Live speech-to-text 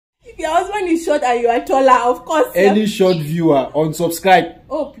your husband is short and you are taller, of course. Any short viewer, unsubscribe.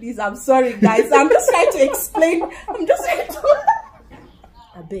 Oh, please, I'm sorry, guys. I'm just trying to explain. I'm just trying to...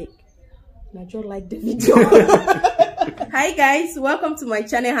 I beg. I don't like the video. Hi, guys. Welcome to my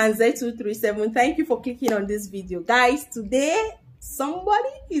channel, Hanze237. Thank you for clicking on this video. Guys, today, somebody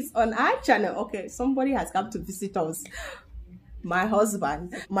is on our channel. Okay, somebody has come to visit us. My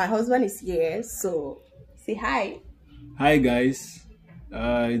husband. My husband is here, so say hi. Hi, guys.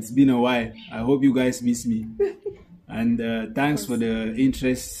 It's been a while. I hope you guys miss me. And thanks for the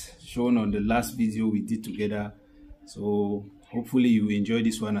interest shown on the last video we did together. So hopefully you enjoy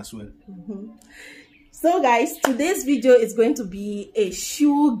this one as well. So guys, today's video is going to be a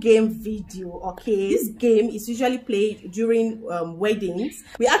shoe game video. Okay, this game is usually played during weddings.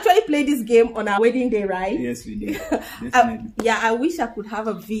 We actually played this game on our wedding day, right? Yes, we did. Yeah, I wish I could have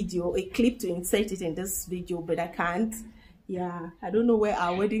a video, a clip to insert it in this video, but I can't. Yeah, I don't know where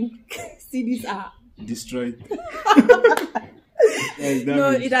our wedding CDs are. Destroyed.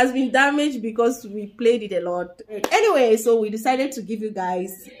 No, it has been damaged because we played it a lot. Anyway, so we decided to give you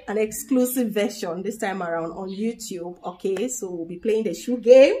guys an exclusive version this time around on YouTube. Okay, so we'll be playing the shoe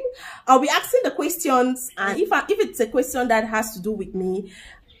game. I'll be asking the questions, and if it's a question that has to do with me,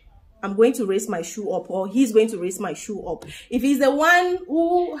 I'm going to raise my shoe up, or he's going to raise my shoe up. If he's the one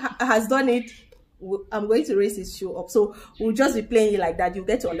who has done it, I'm going to raise his shoe up. So we'll just be playing it like that. You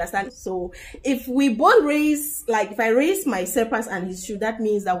get to understand. So if we both raise, like if I raise my slippers and his shoe, that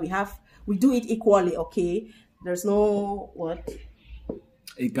means that we do it equally. Okay, there's no what.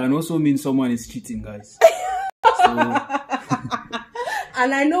 It can also mean someone is cheating, guys. So...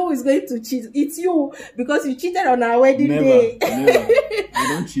 And I know who's going to cheat. It's you, because you cheated on our wedding day. Never. I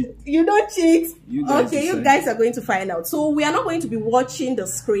don't cheat. You don't cheat? You guys okay, you guys are going to find out. So we are not going to be watching the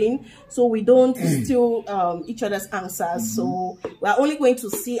screen, so we don't steal each other's answers. So we are only going to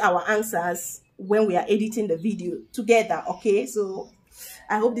see our answers when we are editing the video together. Okay, so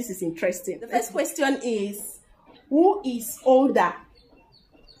I hope this is interesting. The first question is, who is older?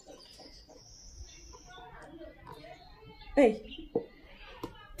 Hey.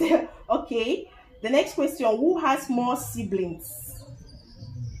 Okay, the next question, who has more siblings?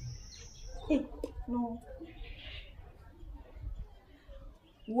 Hey, no.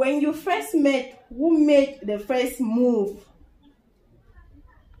 When you first met, who made the first move?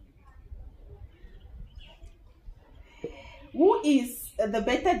 Who is the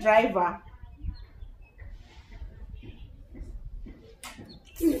better driver?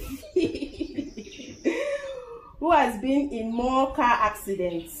 Who has been in more car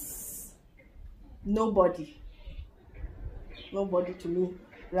accidents? Nobody. Nobody to me,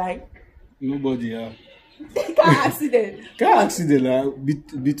 right? Nobody, yeah. Car accident. Car accident,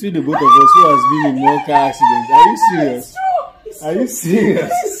 between the both of us, who has been in more car accidents? Are you serious? It's true. It's Are you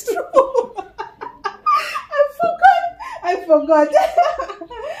serious? It's true. I forgot.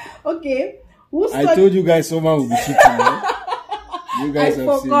 Okay. I told you guys someone will be cheating, right? You guys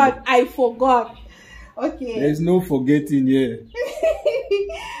I forgot. Okay. There's no forgetting here.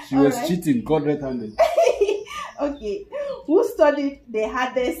 She was cheating, caught red-handed. Okay. Who studied the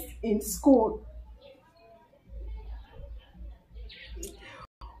hardest in school?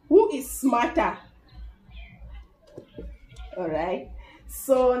 Who is smarter? All right.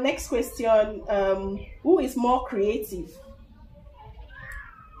 So next question, who is more creative?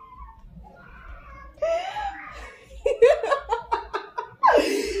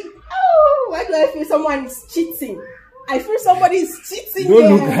 Why do I feel someone is cheating? I feel somebody is cheating.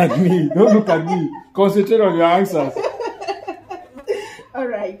 Don't look at me. Don't look at me. Concentrate on your answers. All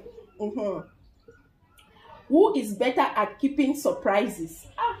right. Who is better at keeping surprises?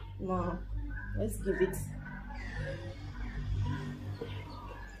 No. Let's give it.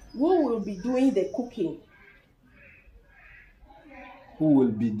 Who will be doing the cooking? Who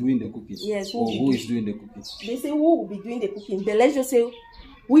will be doing the cooking? Yes. Who is doing the cooking? They say who will be doing the cooking. But let's just say,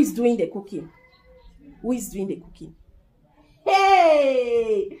 who is doing the cooking? Who is doing the cooking?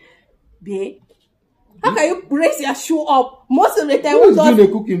 Hey! Babe, how can you raise your shoe up? Most of the time, who is doing the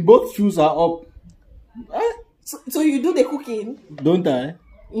cooking? Both shoes are up. So you do the cooking? Don't I?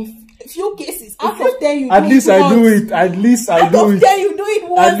 In few cases, out of 10 you do it. At least I do it. At least I do it. Out of 10 you do it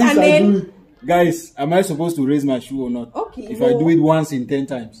once and then... Guys, am I supposed to raise my shoe or not? Okay. If I do it once in 10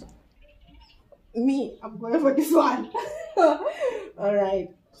 times. Me, I'm going for this one. All right.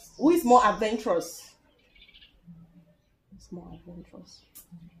 Who is more adventurous? Who's more adventurous?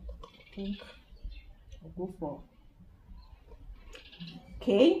 I think I'll go for.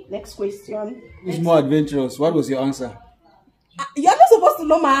 Okay, next question. Who's more adventurous? What was your answer? You're not supposed to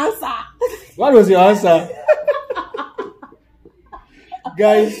know my answer. What was your answer?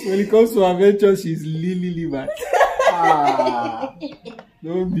 Guys, when it comes to adventure, she's Lily Liver. Ah,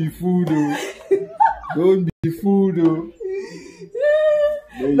 don't be fooled, though. Don't be fooled, though.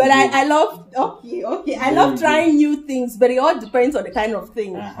 But I love, okay. I love trying new things, but it all depends on the kind of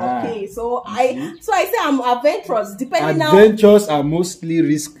thing. Okay, so I say I'm adventurous, depending on. Adventures are mostly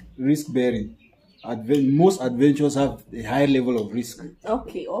risk bearing. Most adventures have a high level of risk.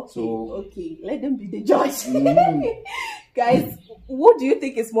 Okay. Let them be the judge. Guys, who do you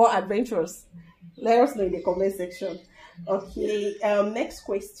think is more adventurous? Let us know in the comment section. Okay. Next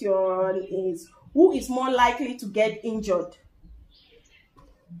question is, who is more likely to get injured?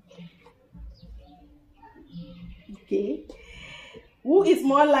 Okay. Who is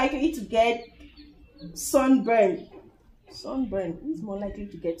more likely to get sunburn? Sunburn. Who is more likely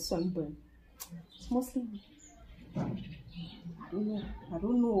to get sunburn? It's mostly. I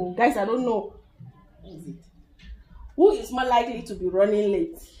don't know. Guys, I don't know. What is it? Who is more likely to be running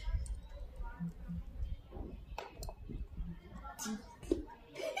late?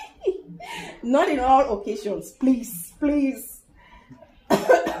 Not in all occasions. Please.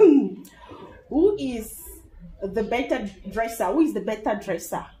 Who is the better dresser? Who is the better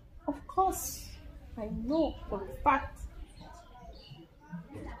dresser? Of course, I know for a fact.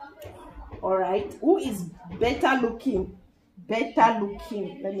 All right. Who is better looking? Better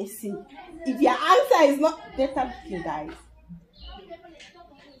looking. Let me see. If your answer is not better looking, guys,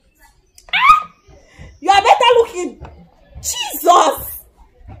 you are better looking. Jesus,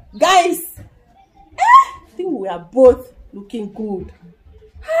 guys, I think we are both looking good.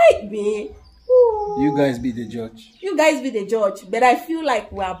 Hi, babe. You guys be the judge. You guys be the judge, but I feel like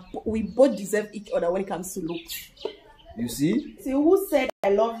we both deserve each other when it comes to looks. You see? See, who said I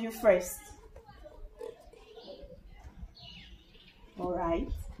love you first? All right.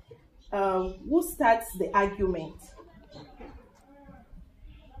 Who starts the argument?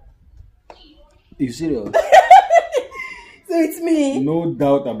 You serious? So it's me. No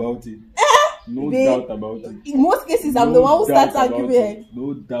doubt about it. No doubt about it. In most cases, I'm the one who starts argument.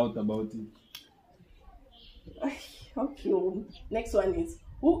 No doubt about it. Okay. Next one is,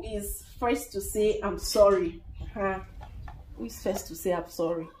 who is first to say I'm sorry? Who is first to say I'm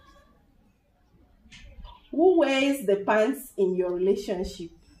sorry? Who wears the pants in your relationship?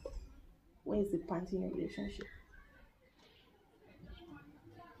 Where is the pants in your relationship?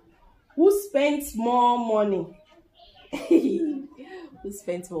 Who spends more money? Who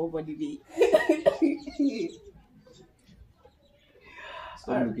spends more money?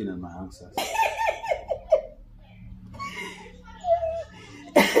 Stop looking at my answers.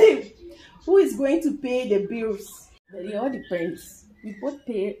 Who is going to pay the bills? But it all depends. We both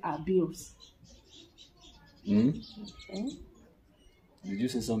pay our bills. Did you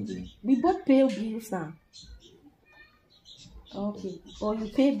say something? We both pay bills now. Okay. Or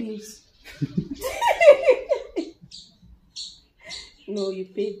you pay bills. No, you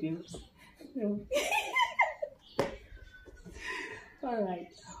pay bills. No. All right.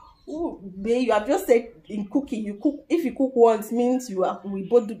 Oh, babe, you have just said in cooking, you cook. If you cook once, means we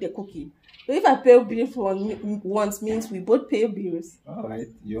both do the cooking. So if I pay bills once, means we both pay bills. All right,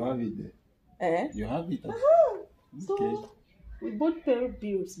 you have it there. You have it. Okay. So we both pay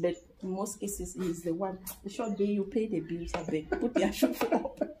bills, but in most cases, it's the short day you pay the bills. I beg, put your shoe for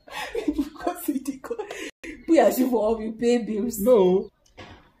up. Put your shoe for up. You pay bills. No.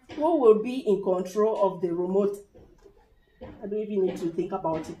 Who will be in control of the remote? I don't even need to think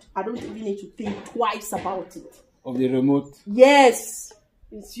about it. I don't even need to think twice about it. Of the remote? Yes.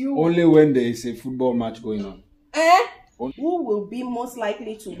 It's you. Only when there is a football match going on. Who will be most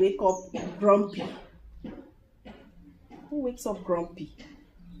likely to wake up grumpy? Who wakes up grumpy?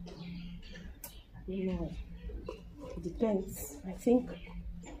 You know, it depends. I think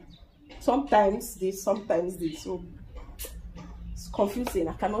sometimes this, sometimes this. So it's confusing.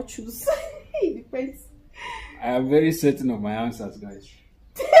 I cannot choose. It depends. I am very certain of my answers, guys.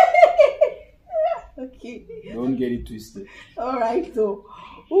 Okay. Don't get it twisted. All right, so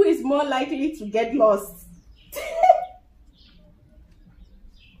who is more likely to get lost?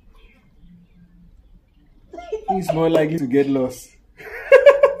 Who is more likely to get lost?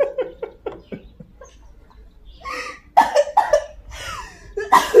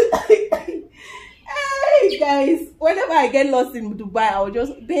 Hey guys, whenever I get lost in Dubai, I'll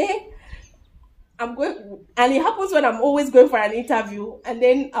just, babe, I'm going, and it happens when I'm always going for an interview, and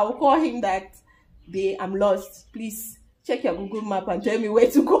then I'll call him that, babe, I'm lost. Please check your Google map and tell me where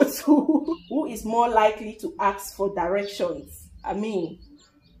to go to. Who is more likely to ask for directions? I mean,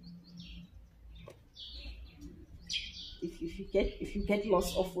 if you get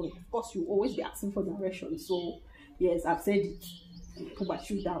lost often, of course you always be asking for directions. So yes, I've said it. Put my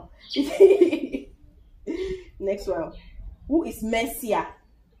shoe down. Next one. Who is messier?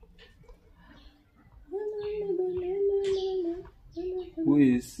 Who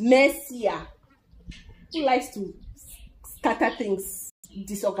is messier? Who likes to scatter things,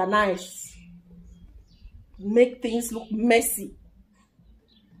 disorganize, make things look messy?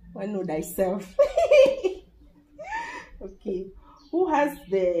 I know thyself. Okay. Who has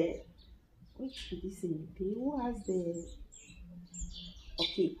the, what should he say? Who has the,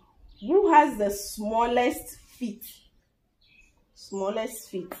 okay, who has the smallest feet? Smallest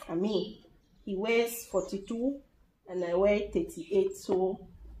feet. I mean, he wears 42 and I wear 38, so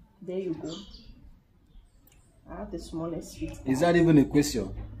there you go. I have the smallest feet. Is that even a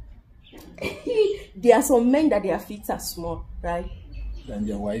question? There are some men that their feet are small, right? Than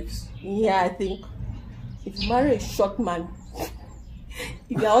their wives. Yeah, I think if you marry a short man,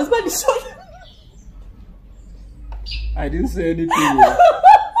 if your husband is short, I didn't say anything.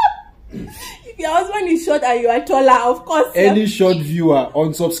 if your husband is short and you are taller, of course. Any short viewer,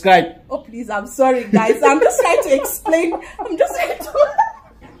 unsubscribe. Oh please, I'm sorry guys. I'm just trying to explain. I'm just trying to.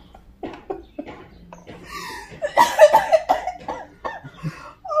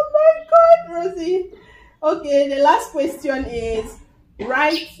 Oh my God, Rosie. Okay, the last question is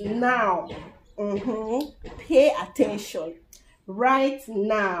right now. Pay attention. Right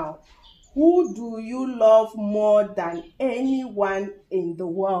now, who do you love more than anyone in the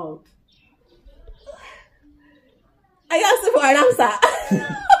world? I asked for an answer.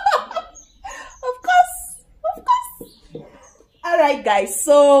 Of course. All right, guys.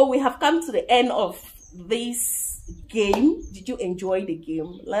 So we have come to the end of this game. Did you enjoy the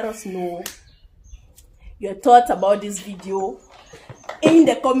game? Let us know your thoughts about this video in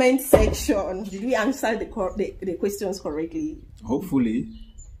the comment section. Did we answer the questions correctly? Hopefully.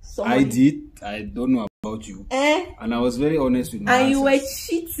 Somebody... I did. I don't know about you. And I was very honest with my and answers. you were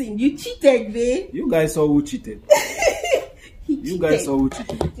cheating. You cheated, babe. You guys saw who cheated. You guys saw who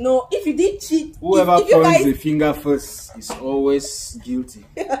cheated. No, if you did cheat, whoever points the finger first is always guilty.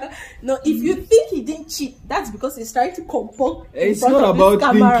 No, if you think he didn't cheat, that's because he's trying to compose. It's not about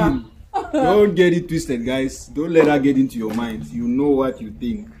thinking. Don't get it twisted, guys. Don't let that get into your mind. You know what you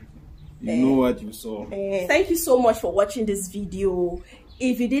think. You know what you saw. Thank you so much for watching this video.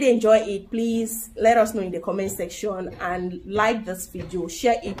 If you did enjoy it, please let us know in the comment section and like this video.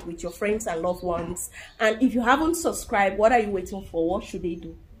 Share it with your friends and loved ones. And if you haven't subscribed, what are you waiting for? What should they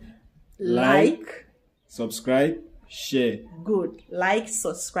do? Like, subscribe, share. Good. Like,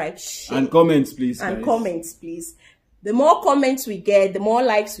 subscribe, share. And comments, please. And comments, please. The more comments we get, the more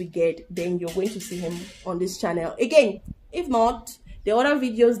likes we get, then you're going to see him on this channel. Again, if not, the other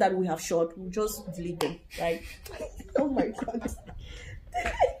videos that we have shot, we'll just delete them, right? Oh my God.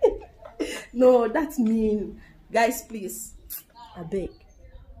 No, that's mean. Guys, please, I beg.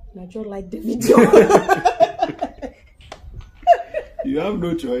 Now just like the video. You have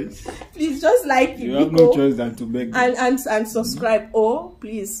no choice. Please just like it. You have no choice than to beg. And subscribe. Oh,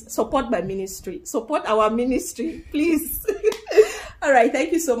 please support my ministry. Support our ministry, please. All right,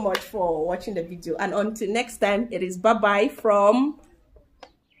 thank you so much for watching the video. And until next time, it is bye-bye from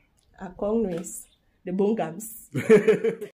Akah and Claire, the Bongams.